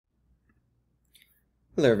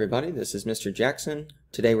Hello everybody, this is Mr. Jackson.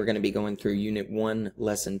 Today we're going to be going through Unit 1,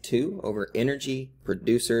 Lesson 2 over energy,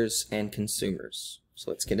 producers, and consumers.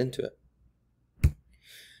 So let's get into it.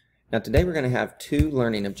 Now today we're going to have two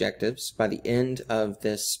learning objectives. By the end of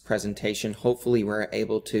this presentation, hopefully we're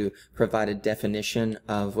able to provide a definition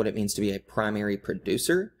of what it means to be a primary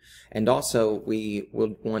producer. And also we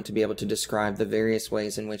will want to be able to describe the various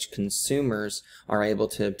ways in which consumers are able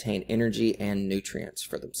to obtain energy and nutrients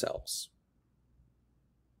for themselves.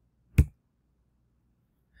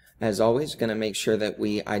 As always, going to make sure that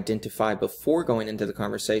we identify before going into the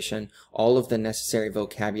conversation all of the necessary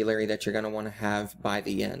vocabulary that you're going to want to have by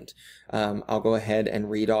the end. I'll go ahead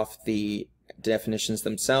and read off the definitions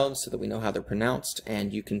themselves so that we know how they're pronounced,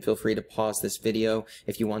 and you can feel free to pause this video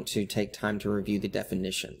if you want to take time to review the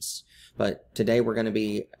definitions. But today we're going to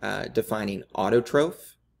be defining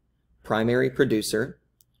autotroph, primary producer,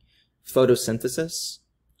 photosynthesis,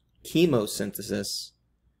 chemosynthesis,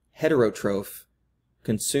 heterotroph,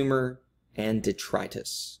 consumer, and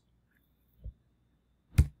detritus.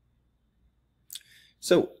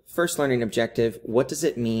 So, first learning objective, what does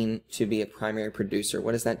it mean to be a primary producer?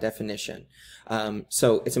 What is that definition?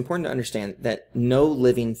 So it's important to understand that no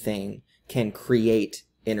living thing can create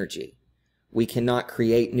energy. We cannot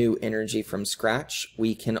create new energy from scratch.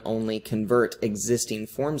 We can only convert existing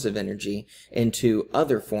forms of energy into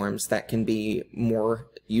other forms that can be more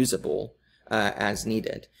usable as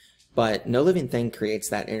needed. But no living thing creates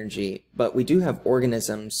that energy. But we do have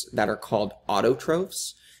organisms that are called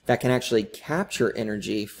autotrophs that can actually capture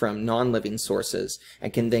energy from non-living sources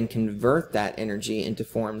and can then convert that energy into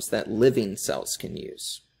forms that living cells can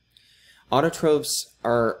use. Autotrophs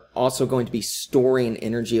are also going to be storing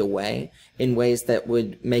energy away in ways that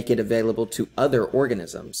would make it available to other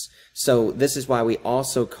organisms. So this is why we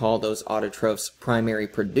also call those autotrophs primary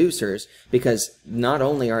producers, because not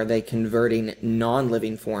only are they converting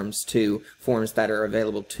non-living forms to forms that are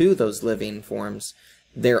available to those living forms,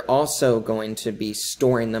 they're also going to be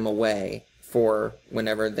storing them away for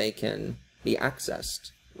whenever they can be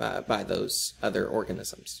accessed by those other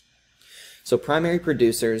organisms. So primary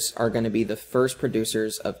producers are going to be the first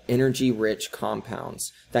producers of energy-rich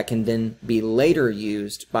compounds that can then be later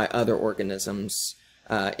used by other organisms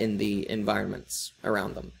in the environments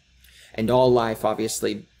around them. And all life,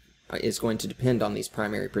 obviously, is going to depend on these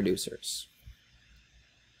primary producers.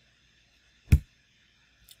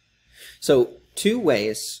 So two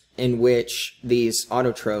ways in which these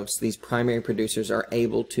autotrophs, these primary producers, are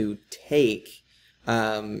able to take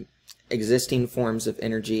existing forms of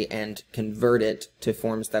energy and convert it to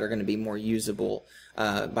forms that are going to be more usable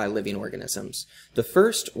by living organisms. The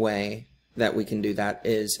first way that we can do that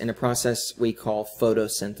is in a process we call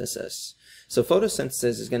photosynthesis. So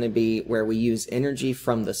photosynthesis is going to be where we use energy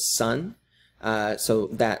from the sun, so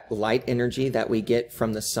that light energy that we get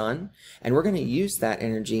from the sun, and we're going to use that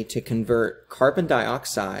energy to convert carbon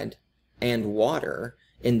dioxide and water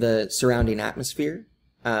in the surrounding atmosphere.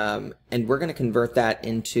 And we're going to convert that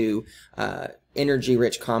into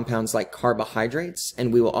energy-rich compounds like carbohydrates,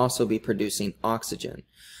 and we will also be producing oxygen.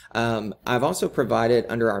 I've also provided,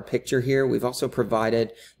 under our picture here, we've also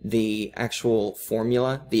provided the actual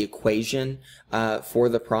formula, the equation for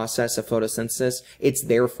the process of photosynthesis. It's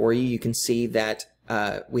there for you. You can see that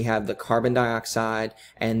we have the carbon dioxide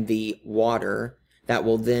and the water that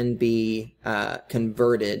will then be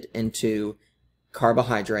converted into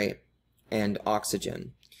carbohydrate and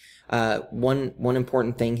oxygen. One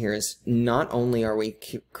important thing here is not only are we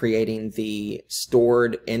creating the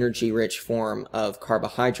stored energy-rich form of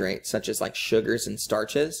carbohydrate, such as like sugars and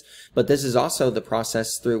starches, but this is also the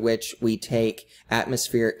process through which we take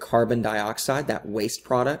atmospheric carbon dioxide, that waste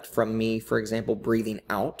product from me, for example, breathing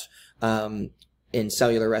out in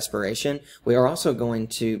cellular respiration. We are also going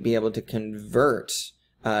to be able to convert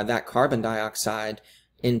that carbon dioxide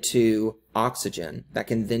into oxygen that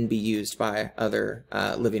can then be used by other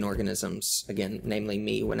living organisms, again, namely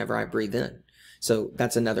me, whenever I breathe in. So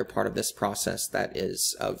that's another part of this process that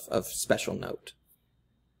is of special note.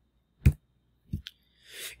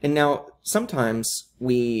 And now, sometimes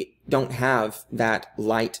we don't have that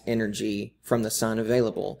light energy from the sun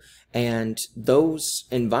available, and those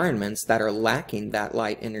environments that are lacking that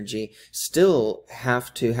light energy still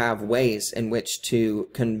have to have ways in which to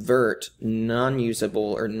convert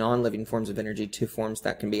non-usable or non-living forms of energy to forms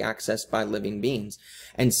that can be accessed by living beings.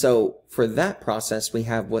 And so, for that process, we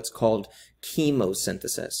have what's called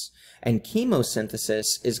chemosynthesis. And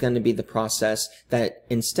chemosynthesis is going to be the process that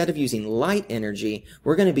instead of using light energy,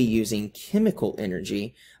 we're going to be using chemical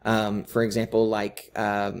energy. For example, like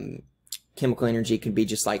chemical energy could be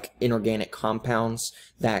just like inorganic compounds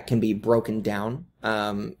that can be broken down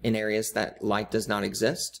in areas that light does not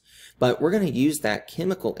exist. But we're going to use that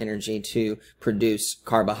chemical energy to produce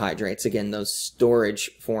carbohydrates. Again, those storage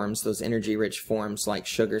forms, those energy-rich forms like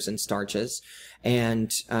sugars and starches.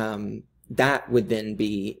 And that would then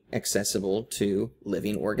be accessible to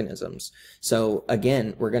living organisms. So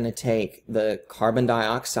again, we're going to take the carbon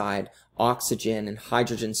dioxide, oxygen, and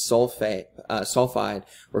hydrogen sulfide.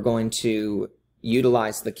 We're going to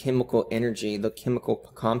utilize the chemical energy, the chemical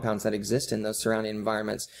compounds that exist in those surrounding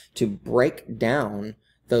environments to break down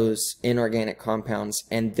those inorganic compounds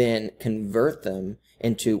and then convert them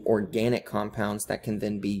into organic compounds that can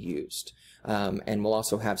then be used. And we'll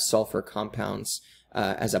also have sulfur compounds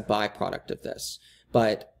as a byproduct of this.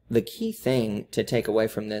 But the key thing to take away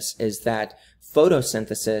from this is that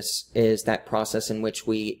photosynthesis is that process in which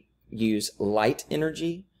we use light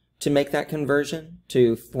energy to make that conversion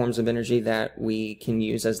to forms of energy that we can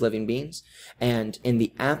use as living beings. And in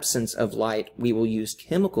the absence of light, we will use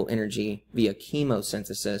chemical energy via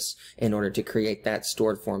chemosynthesis in order to create that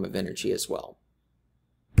stored form of energy as well.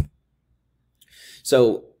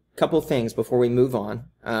 So, a couple things before we move on.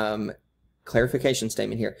 Clarification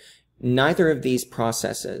statement here. Neither of these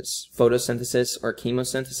processes, photosynthesis or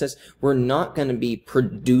chemosynthesis, we're not going to be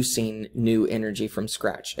producing new energy from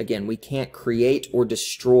scratch. Again, we can't create or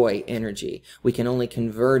destroy energy. We can only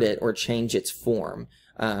convert it or change its form.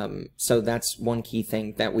 So that's one key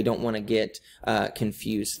thing that we don't want to get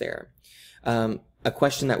confused there. A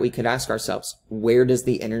question that we could ask ourselves, where does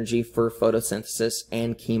the energy for photosynthesis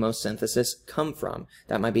and chemosynthesis come from?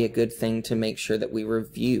 That might be a good thing to make sure that we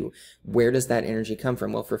review. Where does that energy come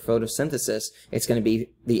from? Well, for photosynthesis, it's going to be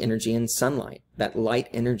the energy in sunlight, that light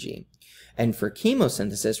energy. And for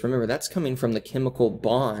chemosynthesis, remember, that's coming from the chemical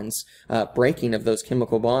bonds, breaking of those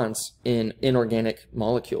chemical bonds in inorganic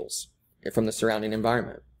molecules from the surrounding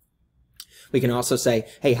environment. We can also say,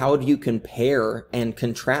 hey, how do you compare and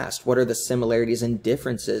contrast? What are the similarities and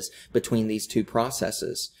differences between these two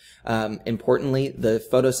processes? Importantly, the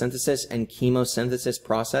photosynthesis and chemosynthesis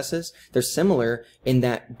processes, they're similar in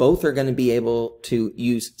that both are going to be able to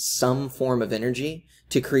use some form of energy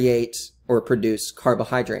to create or produce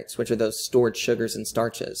carbohydrates, which are those stored sugars and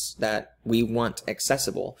starches that we want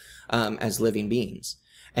accessible as living beings.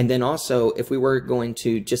 And then also, if we were going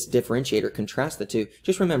to just differentiate or contrast the two,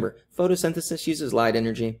 just remember, photosynthesis uses light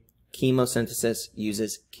energy, chemosynthesis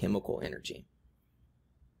uses chemical energy.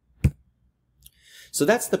 So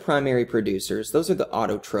that's the primary producers. Those are the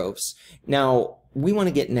autotrophs. Now, we want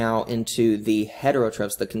to get now into the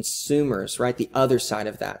heterotrophs, the consumers, right? The other side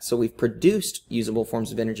of that. So we've produced usable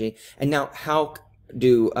forms of energy, and now how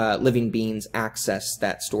do living beings access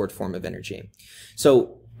that stored form of energy?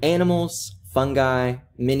 So animals, fungi,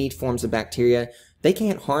 many forms of bacteria, they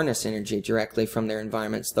can't harness energy directly from their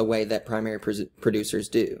environments the way that primary producers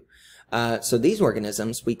do. So these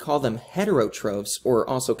organisms, we call them heterotrophs or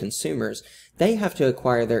also consumers. They have to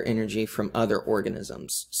acquire their energy from other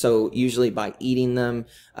organisms. So usually by eating them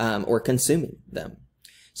or consuming them.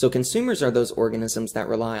 So consumers are those organisms that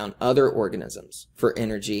rely on other organisms for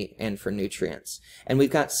energy and for nutrients. And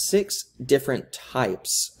we've got 6 different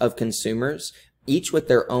types of consumers, each with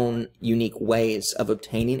their own unique ways of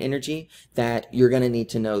obtaining energy that you're going to need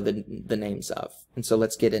to know the names of. And so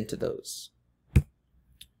let's get into those.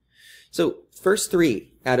 So first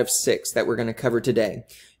 3 out of 6 that we're going to cover today.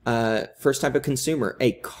 First type of consumer,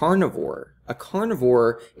 a carnivore. A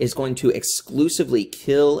carnivore is going to exclusively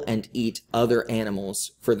kill and eat other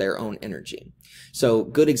animals for their own energy. So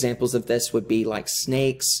good examples of this would be like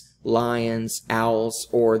snakes, lions, owls,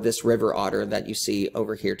 or this river otter that you see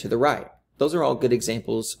over here to the right. Those are all good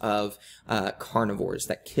examples of carnivores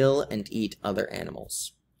that kill and eat other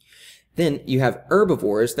animals. Then you have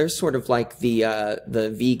herbivores. They're sort of like the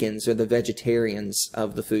vegans or the vegetarians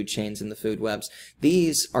of the food chains and the food webs.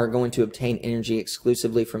 These are going to obtain energy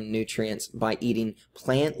exclusively from nutrients by eating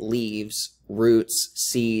plant leaves, roots,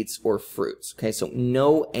 seeds, or fruits. Okay, so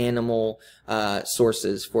no animal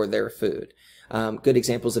sources for their food. Good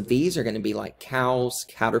examples of these are going to be like cows,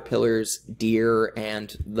 caterpillars, deer,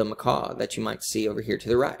 and the macaw that you might see over here to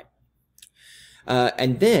the right.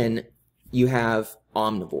 And then you have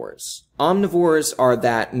omnivores. Omnivores are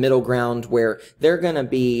that middle ground where they're going to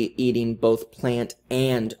be eating both plant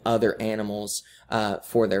and other animals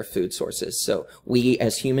for their food sources. So we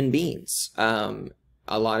as human beings, a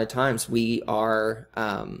lot of times we are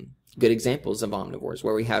good examples of omnivores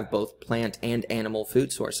where we have both plant and animal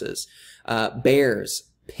food sources. Bears,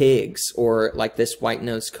 pigs, or like this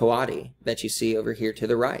white-nosed coati that you see over here to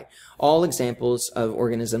the right. All examples of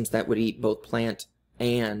organisms that would eat both plant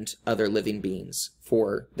and other living beings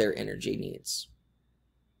for their energy needs.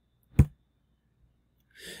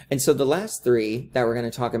 And so the last three that we're going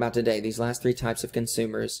to talk about today, these last three types of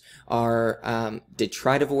consumers, are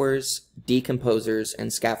detritivores, decomposers,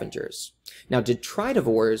 and scavengers. Now,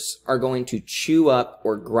 detritivores are going to chew up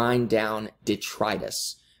or grind down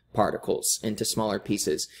detritus particles into smaller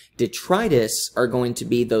pieces. Detritus are going to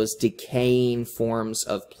be those decaying forms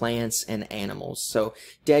of plants and animals. So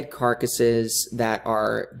dead carcasses that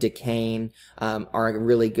are decaying are a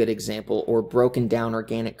really good example, or broken down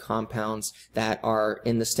organic compounds that are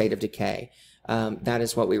in the state of decay. That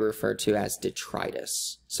is what we refer to as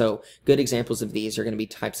detritus. So good examples of these are going to be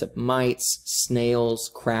types of mites,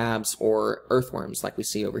 snails, crabs, or earthworms like we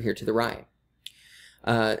see over here to the right.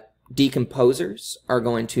 Decomposers are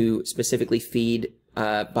going to specifically feed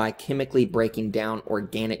by chemically breaking down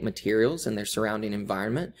organic materials in their surrounding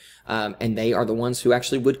environment, and they are the ones who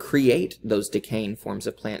actually would create those decaying forms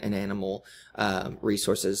of plant and animal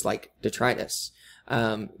resources like detritus.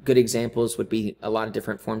 Good examples would be a lot of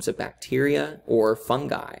different forms of bacteria, or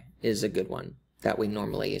fungi is a good one that we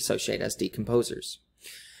normally associate as decomposers.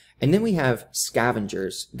 And then we have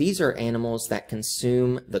scavengers. These are animals that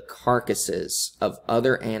consume the carcasses of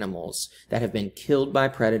other animals that have been killed by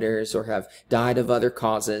predators or have died of other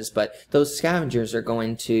causes, but those scavengers are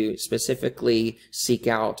going to specifically seek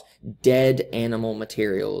out dead animal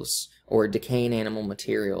materials or decaying animal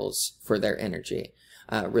materials for their energy.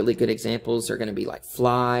 Really good examples are going to be like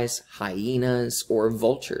flies, hyenas, or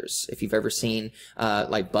vultures. If you've ever seen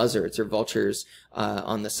like buzzards or vultures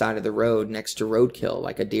on the side of the road next to roadkill,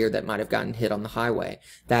 like a deer that might have gotten hit on the highway,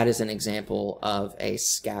 that is an example of a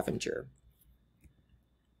scavenger.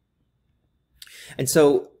 And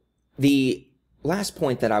so the last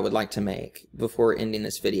point that I would like to make before ending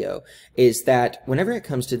this video is that whenever it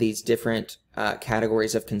comes to these different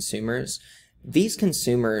categories of consumers, these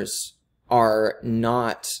consumers are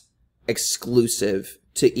not exclusive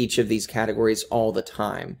to each of these categories all the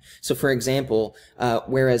time. So for example,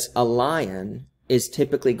 whereas a lion is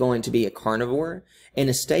typically going to be a carnivore, in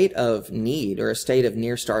a state of need or a state of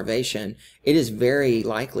near starvation, it is very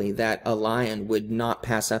likely that a lion would not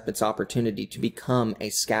pass up its opportunity to become a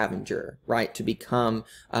scavenger, right? To become,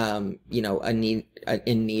 you know, in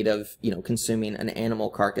need of, you know, consuming an animal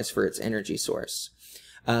carcass for its energy source.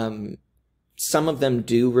 Some of them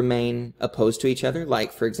do remain opposed to each other,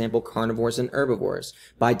 like, for example, carnivores and herbivores.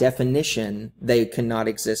 By definition, they cannot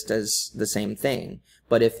exist as the same thing.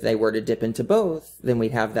 But if they were to dip into both, then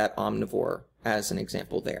we'd have that omnivore as an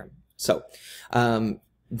example there. So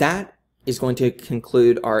that is going to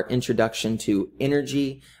conclude our introduction to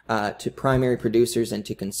energy, to primary producers and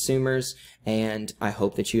to consumers, and I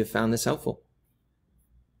hope that you have found this helpful.